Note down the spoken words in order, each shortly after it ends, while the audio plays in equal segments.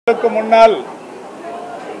முன்னால்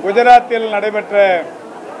குஜராத்தில் நடைபெற்ற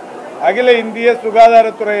அகில இந்திய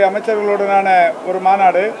சுகாதாரத்துறை அமைச்சர்களுடனான ஒரு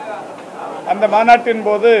மாநாடு. அந்த மாநாட்டின்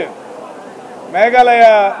போது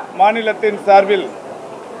மேகாலயா மாநிலத்தின் சார்பில்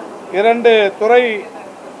 2 துறை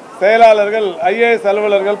செயலாளர்கள் IAS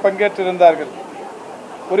அலுவலர்கள் பங்கேற்றிருந்தார்கள்.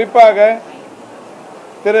 குறிப்பாக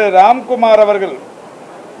திரு ராம்குமார் அவர்கள்,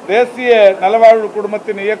 தேசிய நலவாழ்வு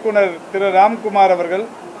குடும்பத்தின் இயக்குனர் திரு ராம்குமார் அவர்கள்,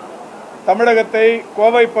 தமிழகத்தை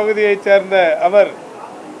கோவை பகுதியைச் சேர்ந்த அவர்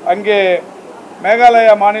அங்கே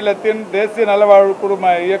மேகாலயா மாநிலத்தின் தேசிய நலவாழ்வு குடும்ப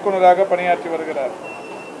இயக்குநராக பணியாற்றி வருகிறார்.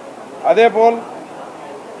 அதேபோல்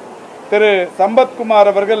திரு சம்பத்குமார்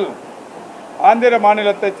அவர்கள் ஆந்திர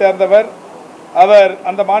மாநிலத்தைச் சேர்ந்தவர். அவர்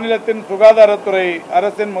அந்த மாநிலத்தின் சுகாதாரத்துறை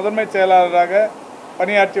அரசின் முதன்மை செயலாளராக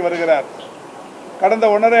பணியாற்றி வருகிறார். கடந்த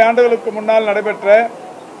 1.5 ஆண்டுகளுக்கு முன்னால் நடைபெற்ற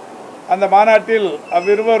அந்த மாநாட்டில்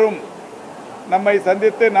அவ்விருவரும் நம்மை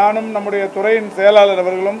சந்தித்து நானும் நம்முடைய துறையின் செயலாளர்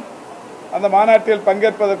அவர்களும் அந்த மாநாட்டில்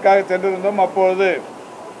பங்கேற்பதற்காக சென்றிருந்தோம். அப்பொழுது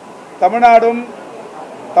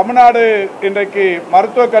தமிழ்நாடு இன்றைக்கு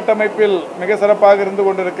மருத்துவ கட்டமைப்பில் மிக சிறப்பாக இருந்து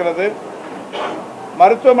கொண்டிருக்கிறது.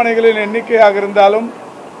 மருத்துவமனைகளின் எண்ணிக்கையாக இருந்தாலும்,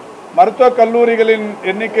 மருத்துவக் கல்லூரிகளின்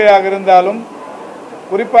எண்ணிக்கையாக இருந்தாலும்,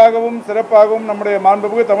 குறிப்பாகவும் சிறப்பாகவும் நம்முடைய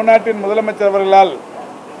மாண்புமிகு தமிழ்நாட்டின் முதலமைச்சர் அவர்களால்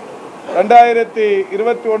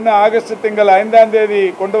 2021 ஆகஸ்ட் திங்கள் 5ஆம் தேதி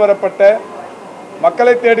கொண்டு வரப்பட்ட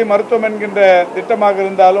மக்களை தேடி மருத்துவம் என்கின்ற திட்டமாக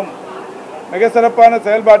இருந்தாலும் மிக சிறப்பான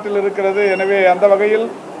செயல்பாட்டில் இருக்கிறது. எனவே அந்த வகையில்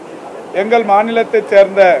எங்கள் மாநிலத்தைச்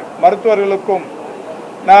சேர்ந்த மருத்துவர்களுக்கும்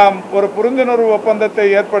நாம் ஒரு புரிந்துணர்வு ஒப்பந்தத்தை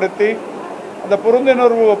ஏற்படுத்தி, அந்த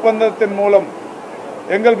புரிந்துணர்வு ஒப்பந்தத்தின் மூலம்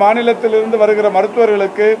எங்கள் மாநிலத்திலிருந்து வருகிற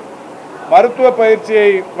மருத்துவர்களுக்கு மருத்துவ பயிற்சியை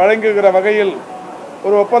வழங்குகிற வகையில்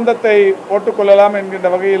ஒரு ஒப்பந்தத்தை போட்டுக்கொள்ளலாம் என்கின்ற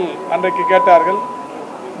வகையில் அன்றைக்கு கேட்டார்கள்.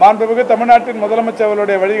 மாண்புமிகு தமிழ்நாட்டின்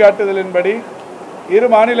முதலமைச்சர்களுடைய வழிகாட்டுதலின்படி இரு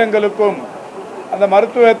மாநிலங்களுக்கும் அந்த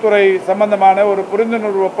மருத்துவத்துறை சம்பந்தமான ஒரு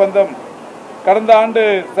புரிந்துணர்வு ஒப்பந்தம் கடந்த ஆண்டு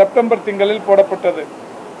செப்டம்பர் திங்களில் போடப்பட்டது.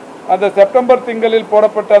 அந்த செப்டம்பர் திங்களில்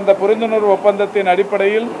போடப்பட்ட அந்த புரிந்துணர்வு ஒப்பந்தத்தின்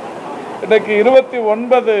அடிப்படையில் இன்றைக்கு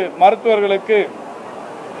 29 மருத்துவர்களுக்கு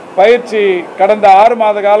பயிற்சி கடந்த 6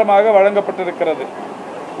 மாத காலமாக வழங்கப்பட்டிருக்கிறது.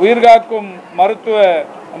 உயிர்காக்கும் மருத்துவ,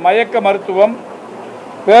 மயக்க மருத்துவம்,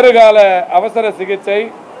 பேறுகால அவசர சிகிச்சை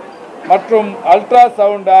மற்றும்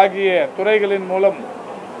அல்ட்ராசவுண்ட் ஆகிய துறைகளின் மூலம்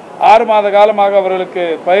 6 மாத காலமாக அவர்களுக்கு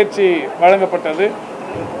பயிற்சி வழங்கப்பட்டது.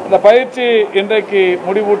 அந்த பயிற்சி இன்றைக்கு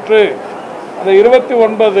முடிவுற்று அந்த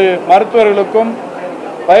 29 மருத்துவர்களுக்கும்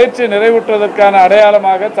பயிற்சி நிறைவுற்றதற்கான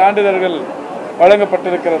அடையாளமாக சான்றிதழ்கள்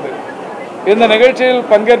வழங்கப்பட்டிருக்கிறது. இந்த நிகழ்ச்சியில்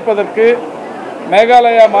பங்கேற்பதற்கு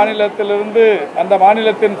மேகாலயா மாநிலத்திலிருந்து அந்த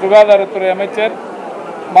மாநிலத்தின் சுகாதாரத்துறை அமைச்சர்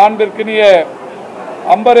மாண்பிற்கினிய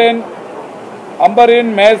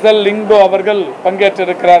அம்பரீன் மேசல் லிங்கோ அவர்கள்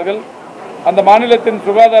பங்கேற்றிருக்கிறார்கள். அந்த மாநிலத்தின்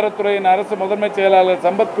சுகாதாரத்துறையின் அரசு முதன்மை செயலாளர்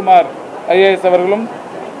சம்பத்குமார் IAS அவர்களும்,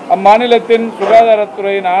 அம்மாநிலத்தின்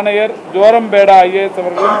சுகாதாரத்துறையின் ஆணையர் ஜோரம்பேடா IAS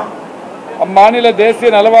அவர்களும், அம்மாநில தேசிய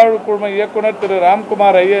நலவாழ்வு குழும இயக்குனர் திரு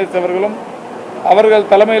ராம்குமார் IAS அவர்களும், அவர்கள்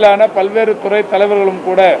தலைமையிலான பல்வேறு துறை தலைவர்களும்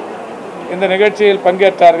கூட இந்த நிகழ்ச்சியில்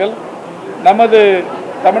பங்கேற்றார்கள். நமது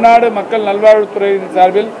தமிழ்நாடு மக்கள் நல்வாழ்வுத்துறையின்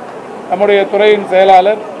சார்பில் நம்முடைய துறையின்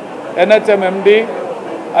செயலாளர் NHM MD,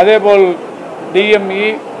 அதேபோல் DME,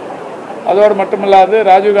 அதோடு மட்டுமல்லாது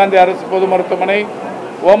ராஜீவ்காந்தி அரசு பொது மருத்துவமனை,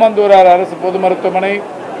 ஓமந்தூரார் அரசு பொது மருத்துவமனை,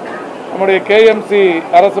 நம்முடைய KMC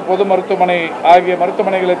அரசு பொது மருத்துவமனை ஆகிய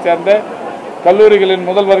மருத்துவமனைகளைச் சேர்ந்த கல்லூரிகளின்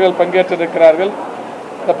முதல்வர்கள் பங்கேற்றிருக்கிறார்கள்.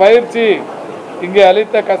 இந்த பயிற்சி இங்கே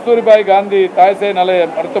அளித்த கஸ்தூரிபாய் காந்தி தாய்சேய் நல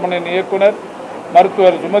மருத்துவமனையின் இயக்குனர்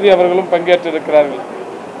மருத்துவர் சுமதி அவர்களும் பங்கேற்றிருக்கிறார்கள்.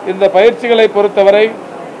 இந்த பயிற்சிகளை பொறுத்தவரை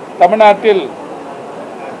தமிழ்நாட்டில்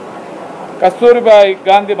கஸ்தூரிபாய்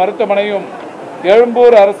காந்தி மருத்துவமனையும்,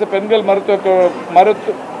 எழும்பூர் அரசு பெண்கள்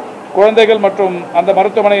குழந்தைகள் மற்றும் அந்த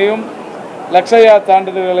மருத்துவமனையும் லக்ஷயா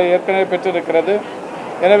சான்றிதழ்களை ஏற்கனவே பெற்றிருக்கிறது.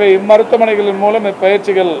 எனவே இம்மருத்துவமனைகளின் மூலம்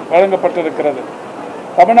இப்பயிற்சிகள் வழங்கப்பட்டிருக்கிறது.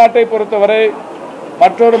 தமிழ்நாட்டை பொறுத்தவரை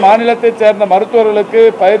மற்றொரு மாநிலத்தைச் சேர்ந்த மருத்துவர்களுக்கு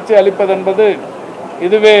பயிற்சி அளிப்பதென்பது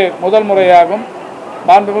இதுவே முதல் முறையாகும்.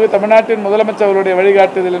 மாண்புமிகு தமிழ்நாட்டின் முதலமைச்சர்களுடைய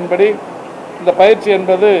வழிகாட்டுதலின்படி இந்த பயிற்சி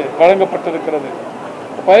என்பது வழங்கப்பட்டிருக்கிறது.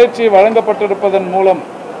 பயிற்சி வழங்கப்பட்டிருப்பதன் மூலம்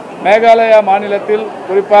மேகாலயா மாநிலத்தில்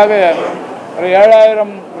குறிப்பாக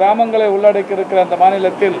 7000 கிராமங்களை உள்ளடக்கியிருக்கிற அந்த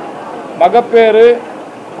மாநிலத்தில் மகப்பேறு,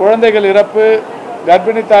 குழந்தைகள் இறப்பு,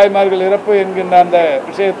 கர்ப்பிணி தாய்மார்கள் இறப்பு என்கின்ற அந்த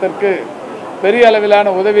விஷயத்திற்கு பெரிய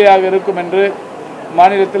அளவிலான உதவியாக இருக்கும் என்று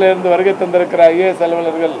மாநிலத்திலிருந்து வருகை தந்திருக்கிற IAS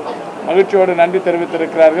அலுவலர்கள் மகிழ்ச்சியோடு நன்றி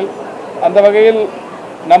தெரிவித்திருக்கிறார்கள். அந்த வகையில்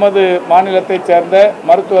நமது மாநிலத்தைச் சேர்ந்த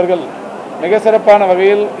மருத்துவர்கள் மிக சிறப்பான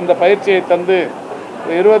வகையில் இந்த பயிற்சியை தந்து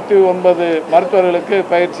 29 மருத்துவர்களுக்கு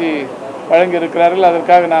பயிற்சி வழங்கியிருக்கிறார்கள்.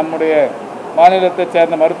 அதற்காக நம்முடைய மாநிலத்தைச்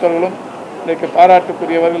சேர்ந்த மருத்துவர்களும் இன்றைக்கு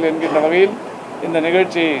பாராட்டுக்குரியவர்கள் என்கின்ற வகையில் இந்த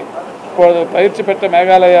நிகழ்ச்சி இப்பொழுது பயிற்சி பெற்ற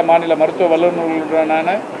மேகாலயா மாநில மருத்துவ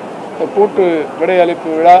வல்லுநர்களுடனான கூட்டு விடையளிப்பு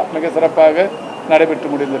விழா மிக சிறப்பாக நடைபெற்று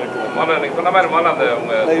முடிந்திருக்கிறது.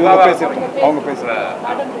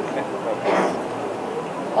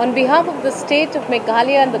 On behalf of the state of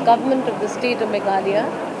Meghalaya and the government of the state of Meghalaya,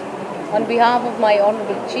 on behalf of my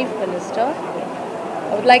Honorable Chief Minister,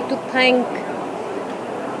 I would like to thank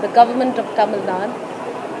the government of Tamil Nadu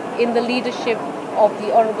in the leadership of the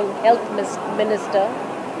Honorable Health Minister,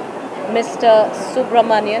 Mr.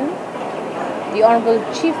 Subramanian, the Honorable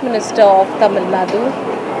Chief Minister of Tamil Nadu,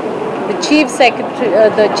 the Chief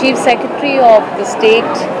Secretary of the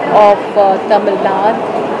State of Tamil Nadu,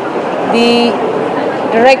 the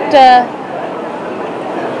Director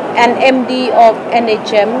and MD of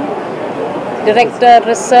NHM, Director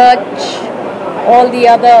Research, all the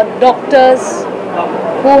other doctors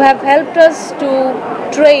who have helped us to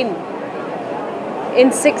train in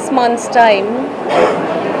 6 months' time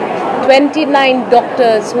 29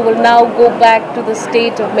 doctors who will now go back to the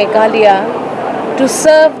state of Meghalaya to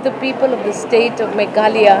serve the people of the state of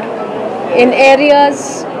Meghalaya in areas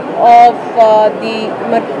of the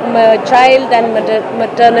child and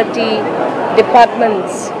maternity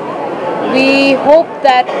departments. We hope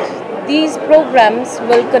that these programs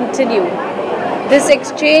will continue. This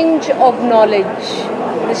exchange of knowledge,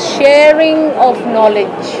 this sharing of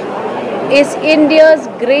knowledge is India's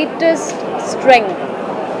greatest strength.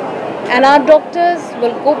 And our doctors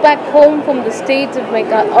will go back home from the state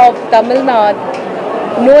of Tamil Nadu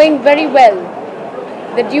knowing very well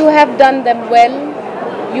that you have done them well,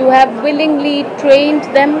 you have willingly trained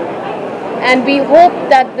them, and we hope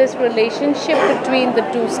that this relationship between the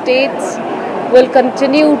two states will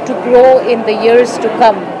continue to grow in the years to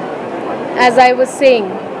come. As I was saying,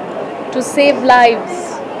 to save lives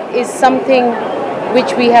is something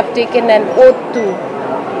which we have taken an oath to,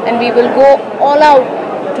 and we will go all out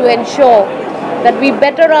to ensure that we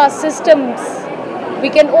better our systems. We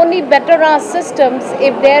can only better our systems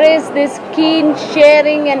if there is this keen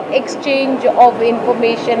sharing and exchange of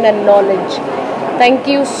information and knowledge. Thank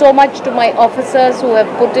you so much to my officers who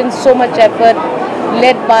have put in so much effort,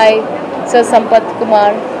 led by Sir Sampath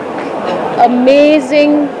Kumar.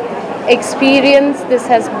 Amazing experience this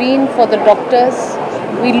has been for the doctors.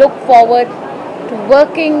 We look forward to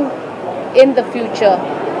working in the future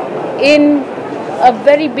in a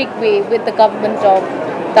very big way with the government of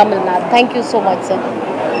Tamil Nadu. Thank you so much, sir.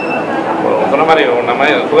 சொன்ன மாதிரி நம்ம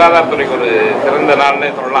சுகாதாரத்துறைக்கு ஒரு சிறந்த நாள்னே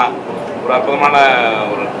சொல்லலாம். ஒரு அற்புதமான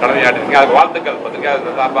ஒரு கடமையாட்டிருக்கீங்க. அதுக்கு வாழ்த்துக்கள் பத்திரிகை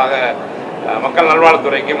சார்பாக மக்கள்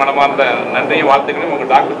நல்வாழ்வுத்துறைக்கு மனமார்ந்த நன்றியும் வாழ்த்துக்களையும்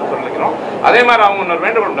உங்கள் டாக்டருக்கு சொல்லிக்கிறோம். அதே மாதிரி அவங்க இன்னொரு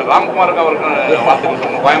வேண்டுகோள் ராம்குமாருக்கு அவருக்கு வாழ்த்துக்கள்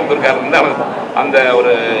சொல்லணும். கோயம்புத்தூர்கார் இருந்து அந்த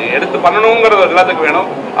ஒரு எடுத்து பண்ணணுங்கிறது எல்லாத்துக்கும் வேணும்.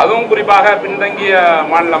 அதுவும் குறிப்பாக பின்தங்கிய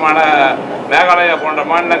மாநிலமான மேகாலயா போன்ற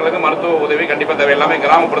மாநிலங்களுக்கு மருத்துவ உதவி கண்டிப்பாக தேவை. எல்லாமே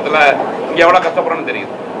கிராமப்புறத்தில் இங்கே எவ்வளோ கஷ்டப்படுறோன்னு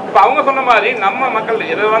தெரியுது. இப்போ அவங்க சொன்ன மாதிரி நம்ம மக்கள்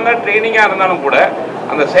எது வந்தால் ட்ரைனிங்காக இருந்தாலும் கூட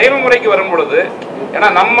அந்த செயல்முறைக்கு வரும் பொழுது, ஏன்னா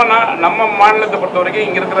நம்ம மாநிலத்தை பொறுத்த வரைக்கும்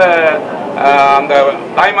இங்கே இருக்கிற அந்த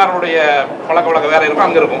தாய்மார்களுடைய பழக்க வழக்கம் வேற இருக்கும்,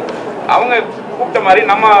 அங்கே இருக்கும். அவங்க கூப்பிட்ட மாதிரி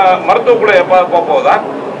நம்ம மருத்துவ கூட எப்போ போகுதா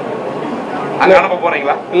அங்கே அனுப்ப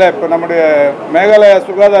போகிறீங்களா? இல்லை, இப்போ நம்முடைய மேகாலயா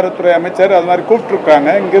சுகாதாரத்துறை அமைச்சர் அது மாதிரி கூப்பிட்டுருக்காங்க.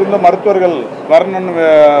 இங்கிருந்து மருத்துவர்கள் வரணும்னு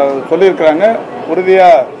சொல்லியிருக்கிறாங்க.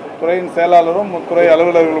 உறுதியாக துறையின் செயலாளரும் துறை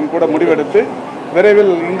அலுவலர்களும் கூட முடிவெடுத்து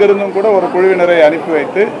விரைவில் இங்கிருந்தும் கூட ஒரு குழுவினரை அனுப்பி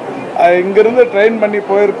வைத்து இங்கிருந்து ட்ரெயின் பண்ணி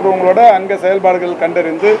போயிருக்கிறவங்களோட அங்கே செயல்பாடுகள்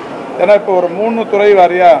கண்டறிந்து, ஏன்னா இப்போ ஒரு 3 துறை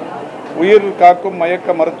வாரியாக உயிர் காக்கும் மயக்க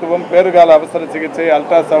மருத்துவம், பேறுகால அவசர சிகிச்சை,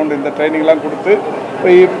 அல்ட்ராசவுண்ட் இந்த ட்ரைனிங்லாம் கொடுத்து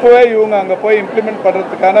இப்போவே இவங்க அங்கே போய் இம்ப்ளிமெண்ட்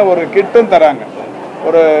பண்ணுறதுக்கான ஒரு கிட்டும் தராங்க.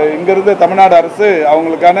 ஒரு இங்கிருந்து தமிழ்நாடு அரசு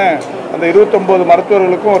அவங்களுக்கான அந்த 29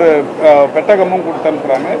 மருத்துவர்களுக்கும் ஒரு பெட்டகமும் கொடுத்து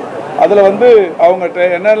அனுப்புகிறாங்க. அதில் அவங்க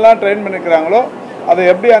என்னெல்லாம் ட்ரெயின் பண்ணிக்கிறாங்களோ அதை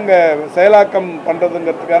எப்படி அங்கே செயலாக்கம்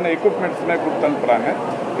பண்ணுறதுங்கிறதுக்கான எக்யூப்மெண்ட்ஸுமே கொடுத்து அனுப்புகிறாங்க.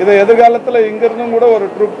 இதை எதிர்காலத்தில் இங்கிருந்தும் கூட ஒரு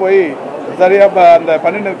ட்ரூப் போய் சரியாக அந்த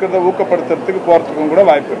பணி நிற்கிறத ஊக்கப்படுத்துறதுக்கு போகிறதுக்கும் கூட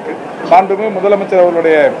வாய்ப்பு இருக்குது. மாண்புமிகு முதலமைச்சர்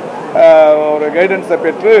அவர்களுடைய ஒரு கைடன்ஸை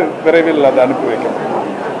பெற்று விரைவில் அதை அனுப்பி வைக்கணும்.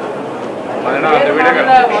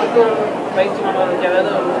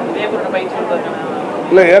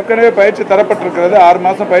 இல்லை, ஏற்கனவே பயிற்சி தரப்பட்டிருக்கிறது. 6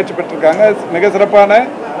 மாதம் பயிற்சி பெற்றிருக்காங்க. மிக சிறப்பான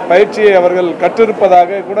பயிற்சியை அவர்கள்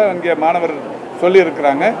கற்றிருப்பதாக கூட இங்கே மாணவர்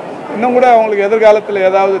சொல்லியிருக்கிறாங்க. இன்னும் கூட அவங்களுக்கு எதிர்காலத்தில்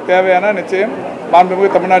ஏதாவது தேவையான நிச்சயம் மாண்புமிகு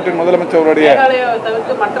தமிழ்நாட்டின் முதலமைச்சருடைய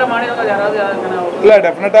இல்லை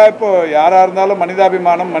டெஃபினட்டாக இப்போ யாராக இருந்தாலும்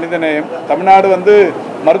மனிதாபிமானம், மனிதநேயம். தமிழ்நாடு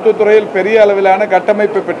மருத்துவத்துறையில் பெரிய அளவிலான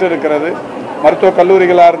கட்டமைப்பு பெற்றிருக்கிறது. மருத்துவக்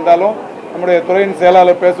கல்லூரிகளாக இருந்தாலும் நம்முடைய துறையின்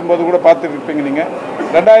செயலாளர் பேசும்போது கூட பார்த்துருப்பீங்க நீங்கள்.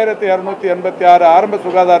 2286 ஆரம்ப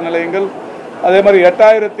சுகாதார நிலையங்கள், அதே மாதிரி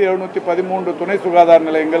 8713 துணை சுகாதார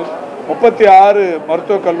நிலையங்கள், 36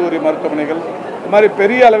 மருத்துவக் கல்லூரி மருத்துவமனைகள், இது மாதிரி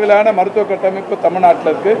பெரிய அளவிலான மருத்துவ கட்டமைப்பு தமிழ்நாட்டில்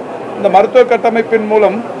இருக்குது. இந்த மருத்துவ கட்டமைப்பின்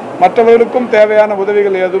மூலம் மற்றவர்களுக்கும் தேவையான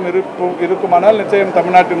உதவிகள் ஏதும் இருக்குமானால் நிச்சயம்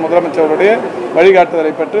தமிழ்நாட்டின் முதலமைச்சருடைய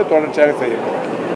வழிகாட்டுதலை பெற்று தொடர்ச்சியாக செய்யும்.